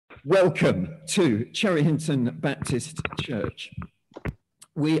Welcome to Hinton Baptist Church.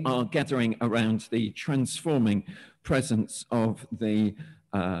 We are gathering around the transforming presence of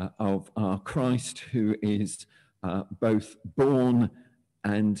our Christ, who is both born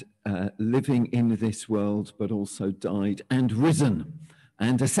and living in this world, but also died and risen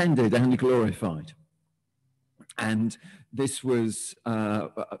and ascended and glorified. And this was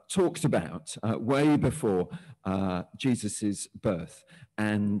talked about way before Jesus's birth.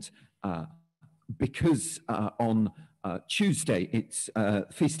 And because on Tuesday it's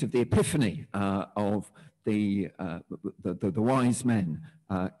Feast of the Epiphany of the wise men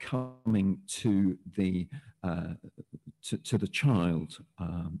coming to the child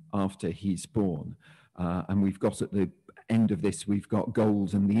after he's born, and we've got at the end of this, we've got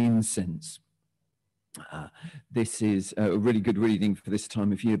gold and the incense. This is a really good reading for this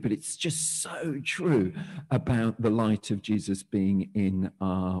time of year, but it's just so true about the light of Jesus being in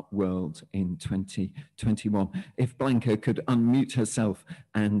our world in 2021. If Blanca could unmute herself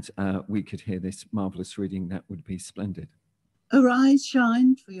and we could hear this marvelous reading, that would be splendid. Arise,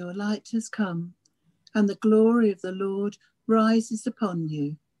 shine, for your light has come, and the glory of the Lord rises upon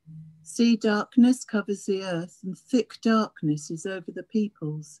you. See, darkness covers the earth, and thick darkness is over the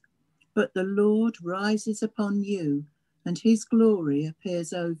peoples. But the Lord rises upon you, and his glory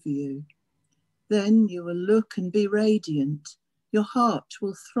appears over you. Then you will look and be radiant. Your heart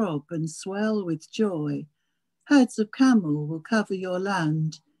will throb and swell with joy. Herds of camel will cover your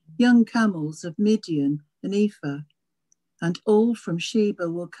land, young camels of Midian and Ephah. And all from Sheba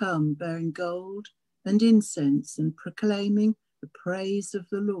will come, bearing gold and incense and proclaiming the praise of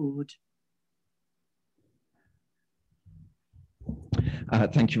the Lord.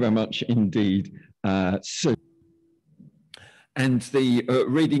 Thank you very much indeed, Sue. And the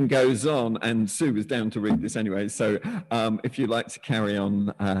reading goes on, and Sue was down to read this anyway, so if you'd like to carry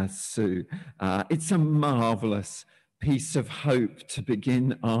on, Sue. It's a marvellous piece of hope to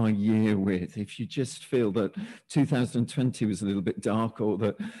begin our year with. If you just feel that 2020 was a little bit dark, or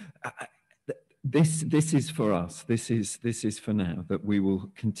that this is for us, this is for now, that we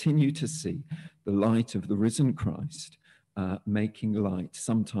will continue to see the light of the risen Christ making light,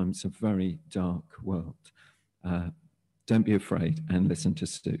 sometimes a very dark world. Don't be afraid and listen to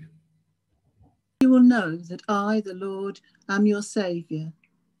Sue. You will know that I, the Lord, am your Saviour,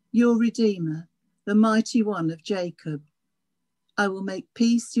 your Redeemer, the mighty one of Jacob. I will make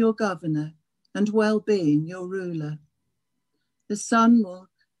peace your governor and well-being your ruler. The sun will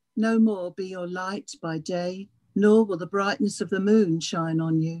no more be your light by day, nor will the brightness of the moon shine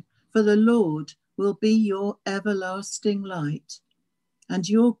on you, for the Lord will be your everlasting light, and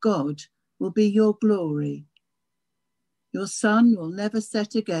your God will be your glory. Your sun will never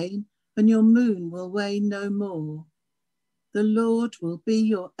set again, and your moon will wane no more. The Lord will be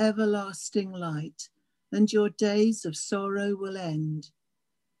your everlasting light, and your days of sorrow will end.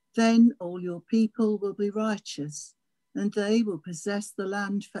 Then all your people will be righteous, and they will possess the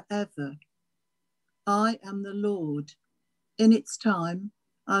land forever. I am the Lord. In its time,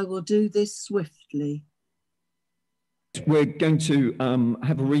 I will do this swiftly. We're going to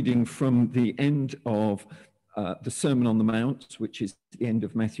have a reading from the end of the Sermon on the Mount, which is the end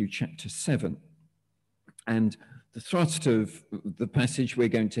of Matthew chapter 7. And the thrust of the passage we're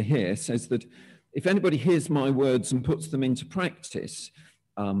going to hear says that if anybody hears my words and puts them into practice,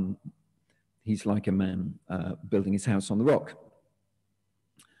 he's like a man building his house on the rock.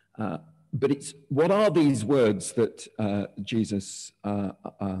 But it's, what are these words that Jesus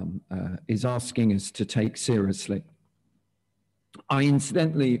is asking us to take seriously? I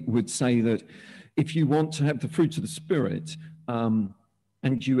incidentally would say that if you want to have the fruit of the Spirit and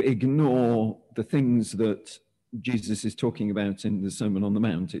you ignore the things that Jesus is talking about in the Sermon on the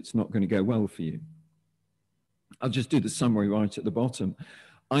Mount, it's not going to go well for you. I'll just do the summary right at the bottom.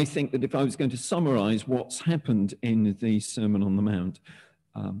 I think that if I was going to summarize what's happened in the Sermon on the Mount,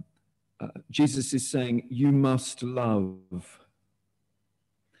 Jesus is saying, you must love.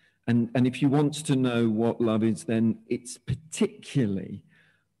 And if you want to know what love is, then it's particularly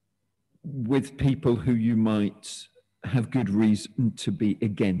with people who you might have good reason to be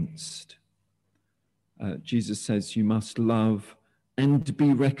against. Jesus says you must love and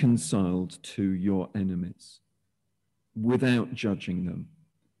be reconciled to your enemies without judging them.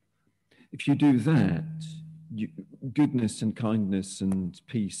 If you do that, goodness and kindness and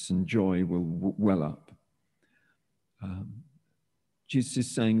peace and joy will well up. Jesus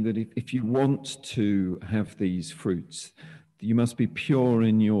is saying that if you want to have these fruits, you must be pure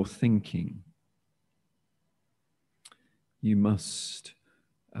in your thinking. You must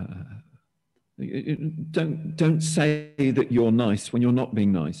Don't say that you're nice when you're not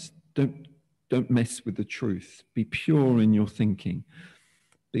being nice. Don't mess with the truth. Be pure in your thinking.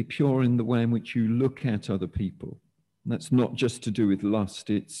 Be pure in the way in which you look at other people. And that's not just to do with lust.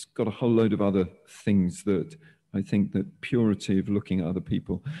 It's got a whole load of other things that I think that purity of looking at other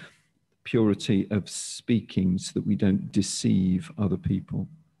people, purity of speaking so that we don't deceive other people.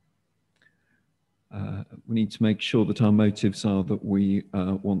 We need to make sure that our motives are that we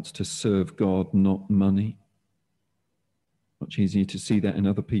want to serve God, not money. Much easier to see that in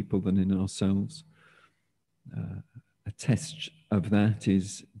other people than in ourselves. A test of that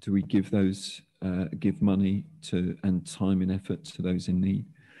is, do we give money to and time and effort to those in need?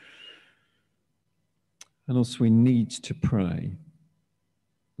 And also we need to pray.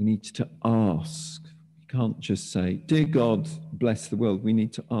 We need to ask. You can't just say, dear God, bless the world. We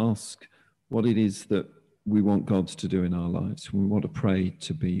need to ask what it is that we want God to do in our lives. We want to pray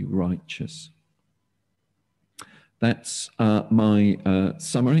to be righteous. That's my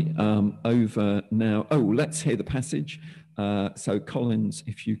summary. Over now. Oh, let's hear the passage. So Collins,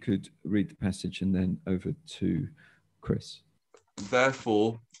 if you could read the passage, and then over to Chris.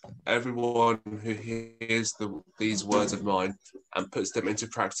 Therefore, everyone who hears these words of mine and puts them into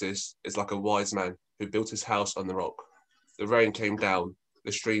practice is like a wise man who built his house on the rock. The rain came down,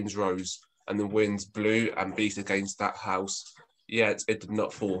 the streams rose, and the winds blew and beat against that house. Yet it did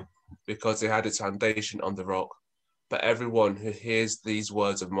not fall, because it had its foundation on the rock. But everyone who hears these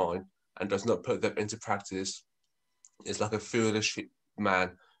words of mine and does not put them into practice is like a foolish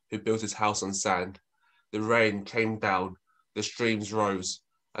man who built his house on sand. The rain came down, the streams rose,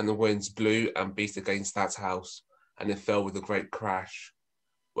 and the winds blew and beat against that house, and it fell with a great crash.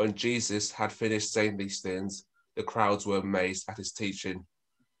 When Jesus had finished saying these things, the crowds were amazed at his teaching,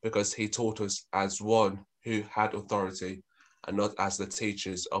 because he taught us as one who had authority and not as the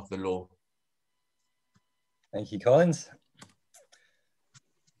teachers of the law. Thank you, Collins.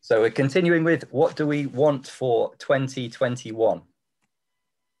 So we're continuing with, what do we want for 2021? Do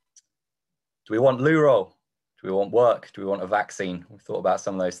we want loo roll? Do we want work? Do we want a vaccine? We've thought about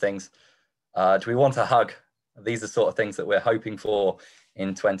some of those things. Do we want a hug? These are the sort of things that we're hoping for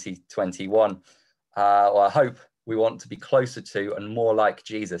in 2021. Well, I hope we want to be closer to and more like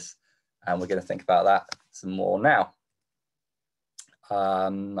Jesus. And we're going to think about that some more now.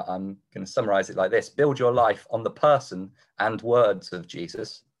 I'm going to summarize it like this. Build your life on the person and words of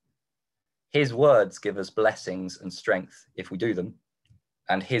Jesus. His words give us blessings and strength if we do them.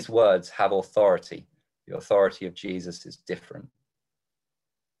 And his words have authority. The authority of Jesus is different.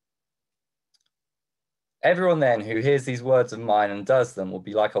 Everyone then who hears these words of mine and does them will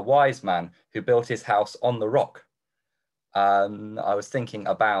be like a wise man who built his house on the rock. I was thinking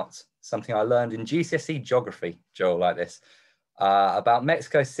about something I learned in GCSE geography, Joel, like this. About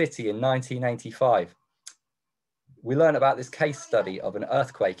Mexico City in 1985. We learned about this case study of an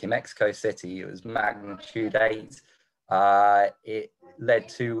earthquake in Mexico City. It was magnitude 8. It led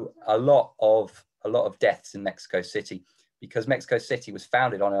to a lot of deaths in Mexico City, because Mexico City was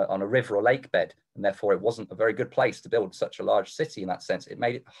founded on a river or lake bed, and therefore it wasn't a very good place to build such a large city in that sense. It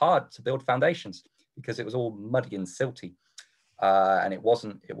made it hard to build foundations because it was all muddy and silty, and it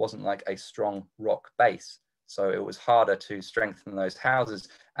wasn't like a strong rock base. So it was harder to strengthen those houses.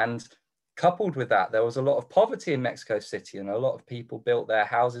 And coupled with that, there was a lot of poverty in Mexico City, and a lot of people built their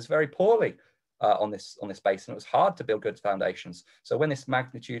houses very poorly on this base, and it was hard to build good foundations. So when this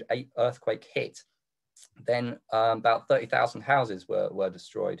magnitude 8 earthquake hit, then about 30,000 houses were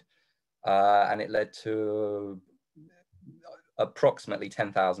destroyed, and it led to approximately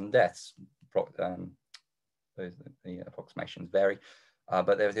 10,000 deaths. The approximations vary,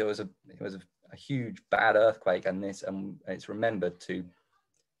 but it was a huge bad earthquake, and it's remembered to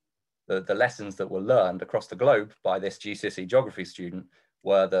the lessons that were learned across the globe by this GCSE geography student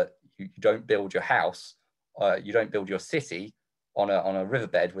were that you don't build your house, you don't build your city on a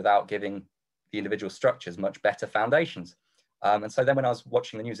riverbed without giving the individual structures much better foundations. And so then when I was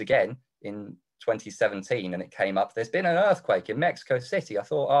watching the news again in 2017 and it came up, there's been an earthquake in Mexico City, I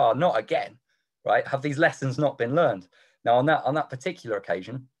thought, oh, not again, right? Have these lessons not been learned? Now on that particular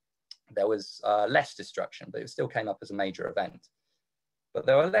occasion, there was less destruction, but it still came up as a major event. But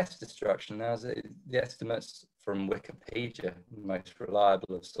there were less destruction. The estimates from Wikipedia, the most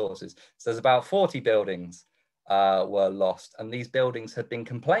reliable of sources, says about 40 buildings were lost, and these buildings had been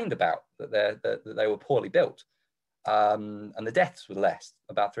complained about, that they were poorly built, and the deaths were less,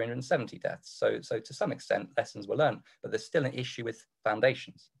 about 370 deaths. So to some extent, lessons were learned, but there's still an issue with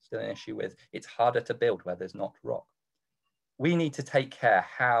foundations, still an issue with it's harder to build where there's not rock. We need to take care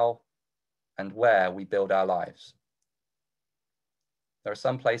how and where we build our lives. There are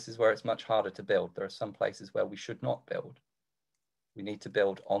some places where it's much harder to build. There are some places where we should not build. We need to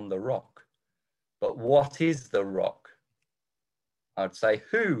build on the rock. But what is the rock? I would say,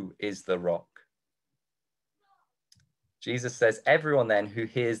 who is the rock? Jesus says, everyone then who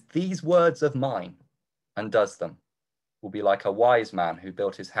hears these words of mine and does them will be like a wise man who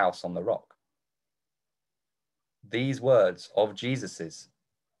built his house on the rock. These words of Jesus's,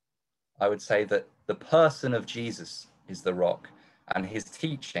 I would say that the person of Jesus is the rock, and his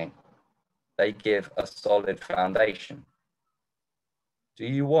teaching, they give a solid foundation. Do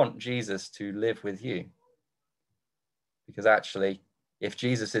you want Jesus to live with you? Because actually, if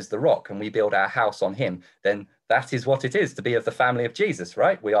Jesus is the rock and we build our house on him, then that is what it is to be of the family of Jesus,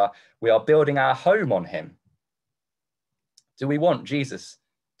 right? We are building our home on him. Do we want Jesus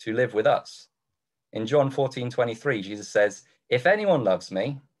to live with us? In John 14:23, Jesus says, if anyone loves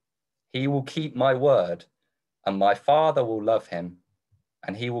me, he will keep my word, and my Father will love him,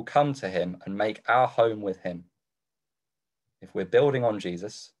 and he will come to him and make our home with him. If we're building on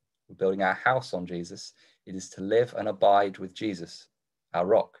Jesus, we're building our house on Jesus, it is to live and abide with Jesus, our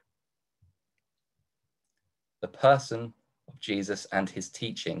rock. The person of Jesus and his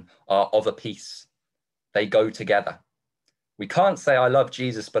teaching are of a piece. They go together. We can't say, I love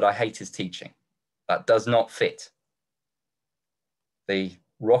Jesus, but I hate his teaching. That does not fit. The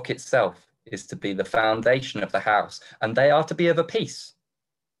rock itself is to be the foundation of the house, and they are to be of a piece.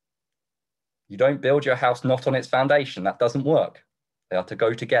 You don't build your house not on its foundation. That doesn't work. They are to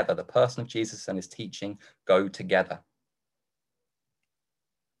go together. The person of Jesus and his teaching go together.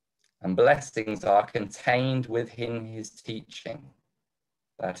 And blessings are contained within his teaching.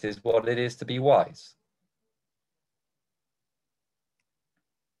 That is what it is to be wise.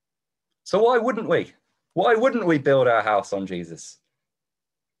 So why wouldn't we? Why wouldn't we build our house on Jesus?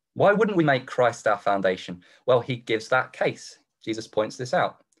 Why wouldn't we make Christ our foundation? Well, he gives that case. Jesus points this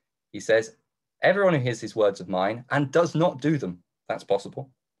out. He says, everyone who hears these words of mine and does not do them, that's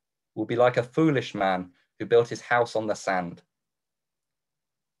possible, will be like a foolish man who built his house on the sand.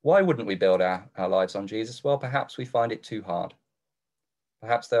 Why wouldn't we build our lives on Jesus? Well, perhaps we find it too hard.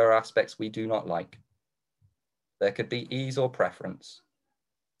 Perhaps there are aspects we do not like. There could be ease or preference.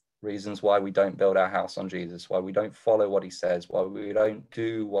 Reasons why we don't build our house on Jesus, why we don't follow what he says, why we don't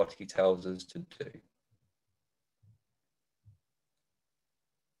do what he tells us to do.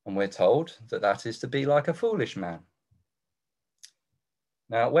 And we're told that that is to be like a foolish man.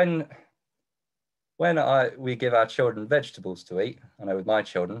 Now, when we give our children vegetables to eat, I know with my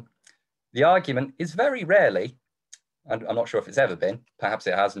children, the argument is very rarely, and I'm not sure if it's ever been, perhaps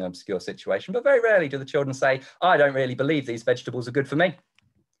it has in an obscure situation, but very rarely do the children say, I don't really believe these vegetables are good for me.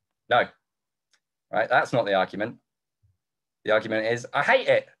 No, right? That's not the argument. The argument is, I hate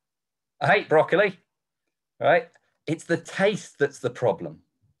it. I hate broccoli, right? It's the taste that's the problem,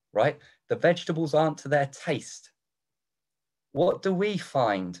 right? The vegetables aren't to their taste. What do we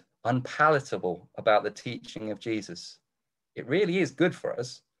find unpalatable about the teaching of Jesus? It really is good for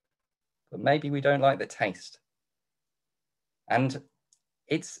us, but maybe we don't like the taste. And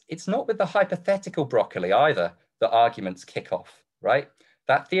it's not with the hypothetical broccoli either that arguments kick off, right?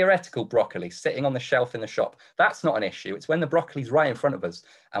 That theoretical broccoli sitting on the shelf in the shop, that's not an issue. It's when the broccoli's right in front of us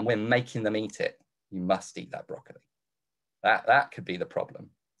and we're making them eat it. You must eat that broccoli. That could be the problem.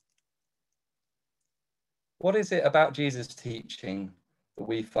 What is it about Jesus' teaching that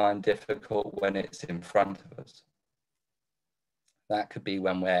we find difficult when it's in front of us? That could be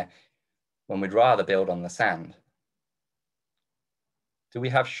when we'd rather build on the sand. Do we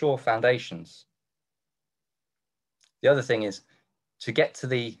have sure foundations? The other thing is, to get to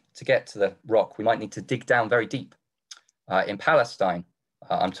the rock, we might need to dig down very deep. In Palestine,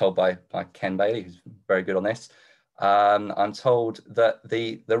 I'm told by Ken Bailey, who's very good on this, I'm told that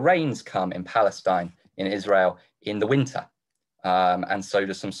the rains come in Palestine, in Israel, in the winter, and so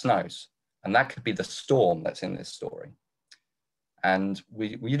do some snows. And that could be the storm that's in this story. And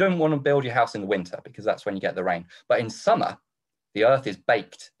you don't want to build your house in the winter because that's when you get the rain. But in summer, the earth is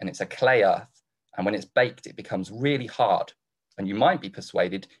baked and it's a clay earth. And when it's baked, it becomes really hard. And you might be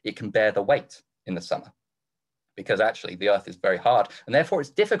persuaded it can bear the weight in the summer because actually the earth is very hard and therefore it's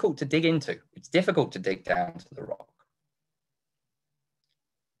difficult to dig into. It's difficult to dig down to the rock.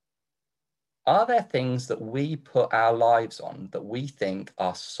 Are there things that we put our lives on that we think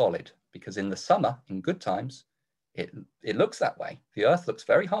are solid? Because in the summer, in good times, it looks that way. The earth looks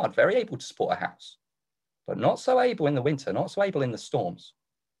very hard, very able to support a house, but not so able in the winter, not so able in the storms.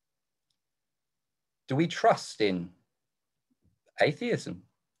 Do we trust in atheism?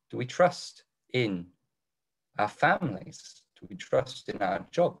 Do we trust in our families? Do we trust in our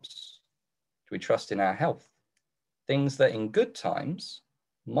jobs? Do we trust in our health? things that in good times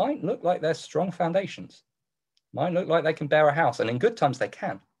might look like they're strong foundations, might look like they can bear a house, and in good times they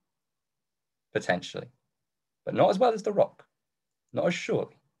can, potentially, but not as well as the rock, not as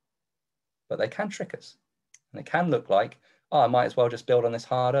surely, but they can trick us. And it can look like, oh, I might as well just build on this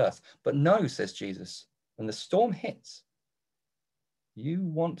hard earth. But no, says Jesus, when the storm hits, you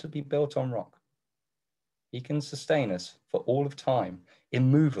want to be built on rock. He can sustain us for all of time,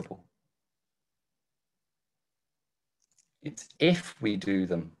 immovable. It's if we do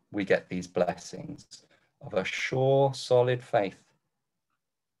them, we get these blessings of a sure, solid faith,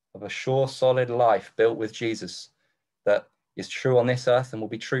 of a sure, solid life built with Jesus that is true on this earth and will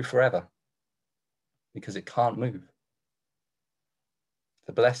be true forever because it can't move.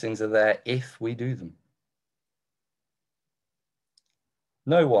 The blessings are there if we do them.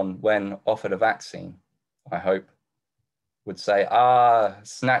 No one, when offered a vaccine, I hope, would say,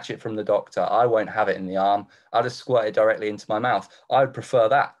 snatch it from the doctor. I won't have it in the arm. I'll just squirt it directly into my mouth. I would prefer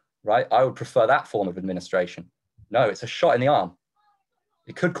that, right? I would prefer that form of administration. No, it's a shot in the arm.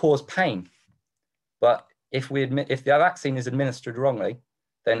 It could cause pain. But if the vaccine is administered wrongly,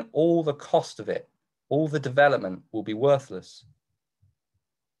 then all the cost of it, all the development will be worthless.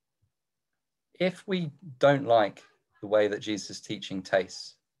 If we don't like the way that Jesus' teaching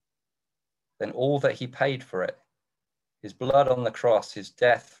tastes, then all that he paid for it, his blood on the cross, his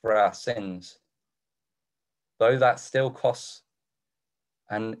death for our sins, though that still costs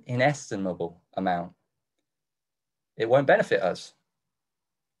an inestimable amount, it won't benefit us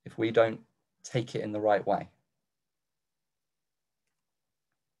if we don't take it in the right way.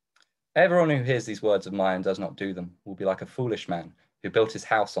 Everyone who hears these words of mine and does not do them will be like a foolish man who built his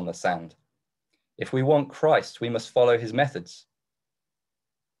house on the sand. If we want Christ, we must follow his methods.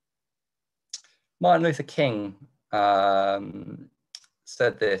 Martin Luther King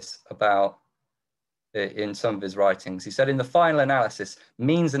said this about in some of his writings. He said, in the final analysis,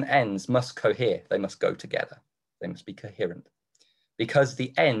 means and ends must cohere. They must go together. They must be coherent because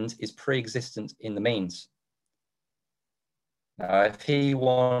the end is pre-existent in the means. Now, if he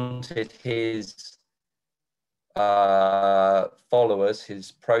wanted his followers,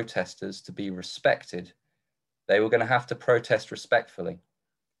 his protesters, to be respected, they were going to have to protest respectfully.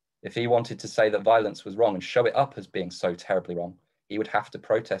 If he wanted to say that violence was wrong and show it up as being so terribly wrong, he would have to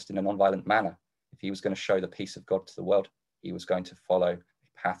protest in a non-violent manner. If he was going to show the peace of God to the world, he was going to follow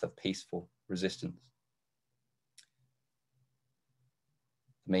a path of peaceful resistance.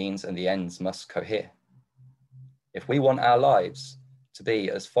 The means and the ends must cohere. If we want our lives to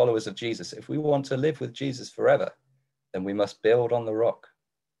be as followers of Jesus, if we want to live with Jesus forever, then we must build on the rock.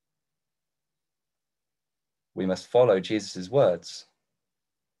 We must follow Jesus' words.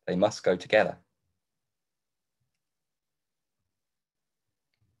 They must go together.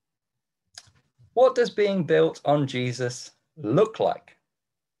 What does being built on Jesus look like?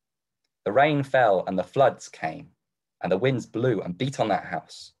 The rain fell and the floods came, and the winds blew and beat on that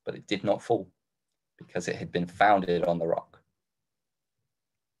house, but it did not fall because it had been founded on the rock.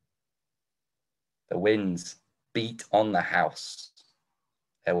 The winds beat on the house.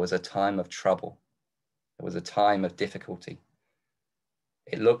 There was a time of trouble. There was a time of difficulty.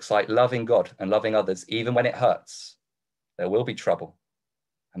 It looks like loving God and loving others, even when it hurts. There will be trouble.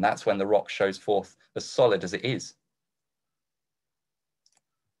 And that's when the rock shows forth as solid as it is.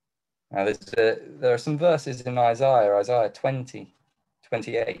 Now, there are some verses in Isaiah 20,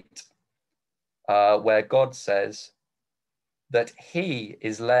 28, where God says that he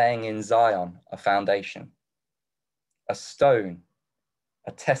is laying in Zion a foundation, a stone,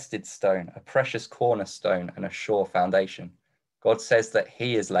 a tested stone, a precious cornerstone, and a sure foundation. God says that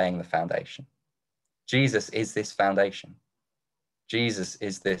he is laying the foundation. Jesus is this foundation. Jesus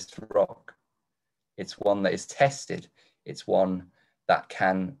is this rock. It's one that is tested. It's one that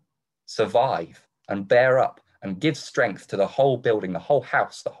can survive and bear up and give strength to the whole building, the whole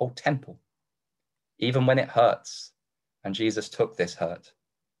house, the whole temple, even when it hurts. And Jesus took this hurt.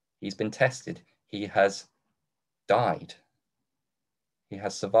 He's been tested. He has died. He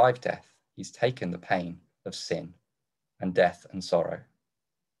has survived death. He's taken the pain of sin and death and sorrow.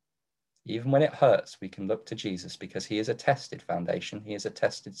 Even when it hurts, we can look to Jesus because he is a tested foundation. He is a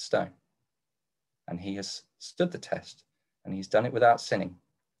tested stone. And he has stood the test, and he's done it without sinning.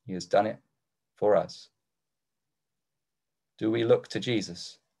 He has done it for us. Do we look to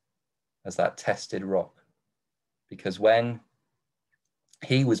Jesus as that tested rock? Because when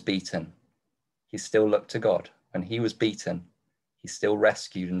he was beaten, he still looked to God. When he was beaten, he still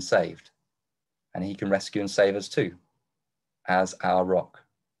rescued and saved. And he can rescue and save us too, as our rock.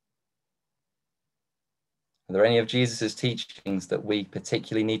 Are there any of Jesus' teachings that we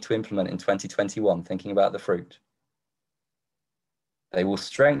particularly need to implement in 2021, thinking about the fruit? They will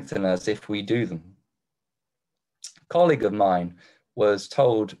strengthen us if we do them. A colleague of mine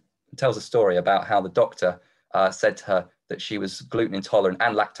tells a story about how the doctor said to her that she was gluten intolerant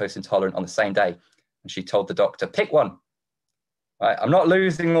and lactose intolerant on the same day. And she told the doctor, pick one. Right? I'm not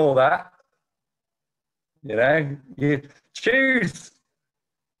losing all that. You know, you choose.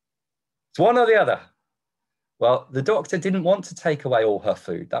 It's one or the other. Well, the doctor didn't want to take away all her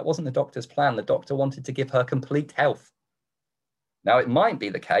food. That wasn't the doctor's plan. The doctor wanted to give her complete health. Now, it might be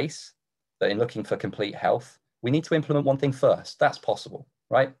the case that in looking for complete health, we need to implement one thing first. That's possible,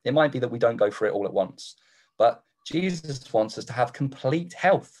 right? It might be that we don't go for it all at once. But Jesus wants us to have complete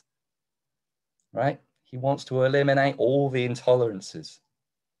health, right? He wants to eliminate all the intolerances.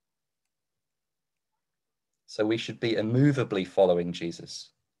 So we should be immovably following Jesus,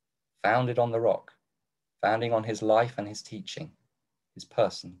 founded on the rock, founding on his life and his teaching, his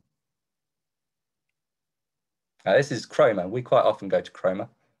person. This is Cromer. We quite often go to Cromer,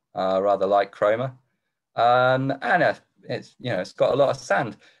 rather like Cromer. And it's got a lot of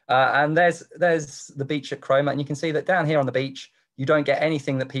sand. And there's the beach at Cromer, and you can see that down here on the beach, you don't get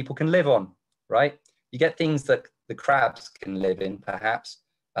anything that people can live on, right? You get things that the crabs can live in, perhaps.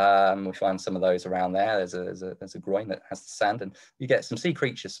 We find some of those around there. There's a groin that has the sand, and you get some sea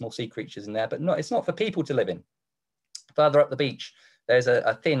creatures, small sea creatures in there, but it's not for people to live in. Further up the beach, there's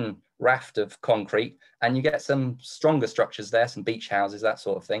a thin raft of concrete, and you get some stronger structures there, some beach houses, that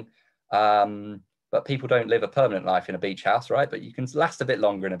sort of thing. But people don't live a permanent life in a beach house, right? But you can last a bit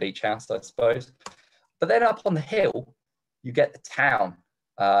longer in a beach house, I suppose. But then up on the hill, you get the town.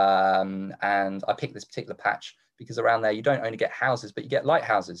 And I picked this particular patch because around there, you don't only get houses, but you get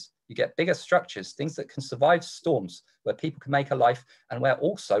lighthouses. You get bigger structures, things that can survive storms, where people can make a life and where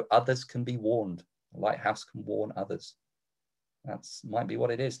also others can be warned. A lighthouse can warn others. That might be what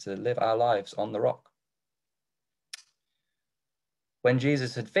it is to live our lives on the rock. When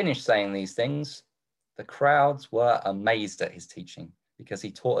Jesus had finished saying these things, the crowds were amazed at his teaching, because he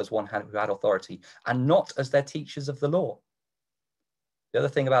taught as one who had authority and not as their teachers of the law. The other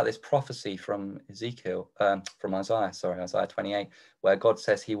thing about this prophecy from Isaiah 28, where God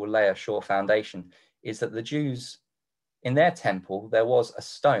says he will lay a sure foundation, is that the Jews, in their temple, there was a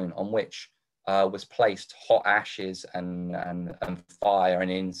stone on which was placed hot ashes and fire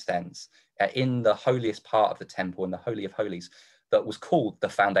and incense in the holiest part of the temple, in the Holy of Holies, that was called the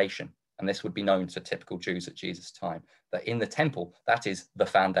foundation. And this would be known to typical Jews at Jesus' time, that in the temple, that is the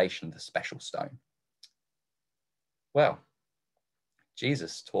foundation, the special stone. Well,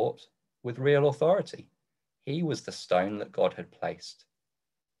 Jesus taught with real authority. He was the stone that God had placed.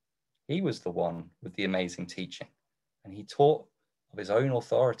 He was the one with the amazing teaching. And he taught of his own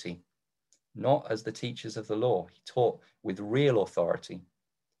authority, not as the teachers of the law. He taught with real authority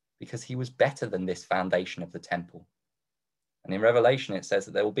because he was better than this foundation of the temple. And in Revelation, it says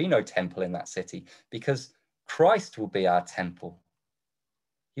that there will be no temple in that city because Christ will be our temple.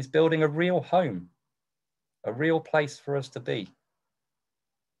 He's building a real home, a real place for us to be.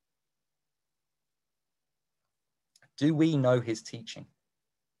 Do we know his teaching?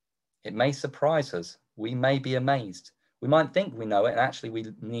 It may surprise us. We may be amazed. We might think we know it, and actually we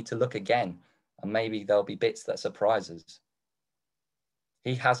need to look again, and maybe there'll be bits that surprise us.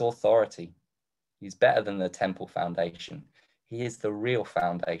 He has authority. He's better than the temple foundation. He is the real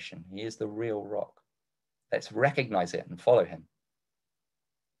foundation. He is the real rock. Let's recognize it and follow him.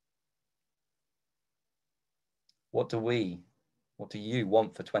 What do you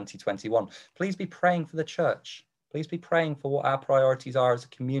want for 2021? Please be praying for the church. Please be praying for what our priorities are as a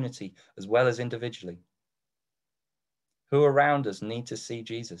community, as well as individually. Who around us need to see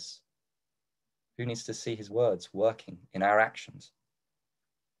Jesus? Who needs to see his words working in our actions?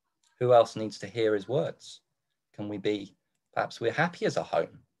 Who else needs to hear his words? Perhaps we're happy as a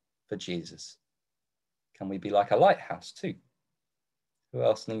home for Jesus. Can we be like a lighthouse too? Who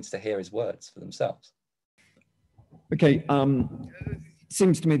else needs to hear his words for themselves? Okay, it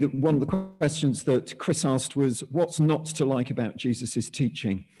seems to me that one of the questions that Chris asked was, what's not to like about Jesus's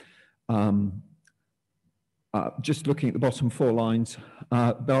teaching? Just looking at the bottom 4 lines,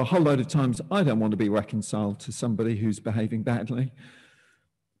 there are a whole load of times I don't want to be reconciled to somebody who's behaving badly,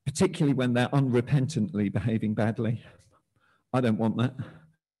 particularly when they're unrepentantly behaving badly. I don't want that.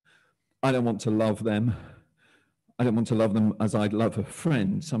 I don't want to love them. I don't want to love them as I'd love a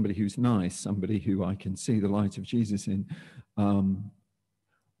friend, somebody who's nice, somebody who I can see the light of Jesus in.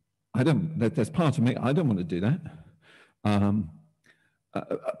 There's part of me, I don't want to do that.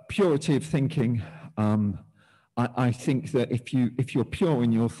 Purity of thinking. I think that if you're pure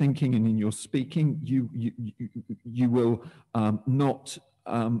in your thinking and in your speaking, you will not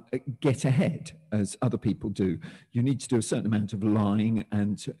get ahead as other people do. You need to do a certain amount of lying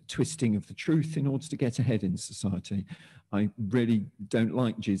and twisting of the truth in order to get ahead in society. I really don't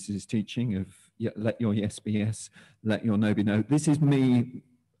like Jesus' teaching of let your yes be yes, let your no be no. This is me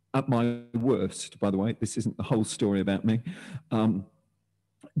at my worst, by the way. This isn't the whole story about me.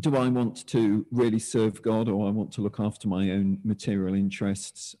 Do I want to really serve God, or I want to look after my own material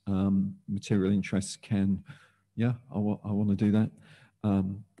interests? Material interests can, I want to do that.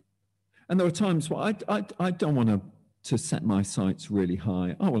 And there are times where I don't want to set my sights really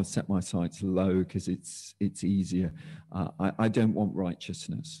high. I want to set my sights low because it's easier. I don't want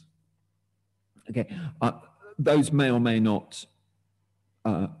righteousness. Okay, those may or may not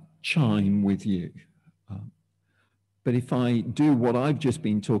chime with you. But if I do what I've just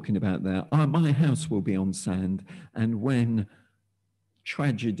been talking about there, my house will be on sand. And when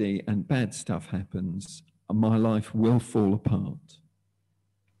tragedy and bad stuff happens, my life will fall apart.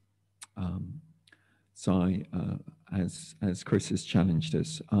 So as Chris has challenged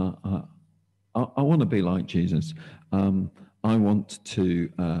us, I want to be like Jesus. I want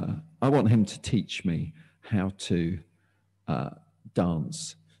him to teach me how to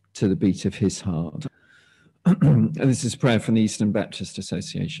dance to the beat of his heart. And this is a prayer from the Eastern Baptist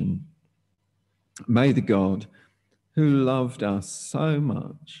Association. May the God who loved us so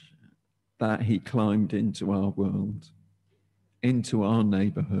much that he climbed into our world, into our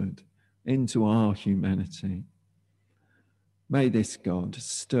neighborhood, into our humanity. May this God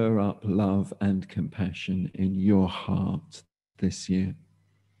stir up love and compassion in your heart this year.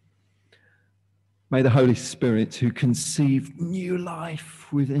 May the Holy Spirit, who conceived new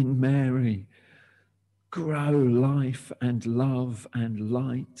life within Mary, grow life and love and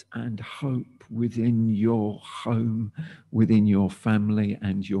light and hope within your home, within your family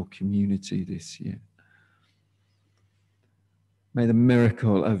and your community this year. May the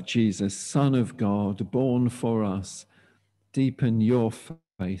miracle of Jesus, Son of God, born for us, deepen your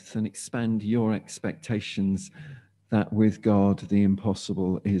faith and expand your expectations that with God the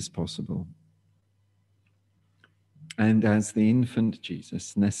impossible is possible. And as the infant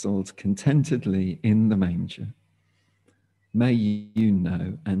Jesus nestled contentedly in the manger, may you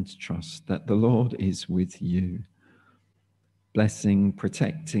know and trust that the Lord is with you, blessing,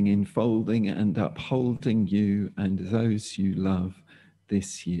 protecting, enfolding, and upholding you and those you love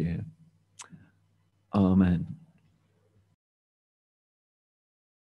this year. Amen.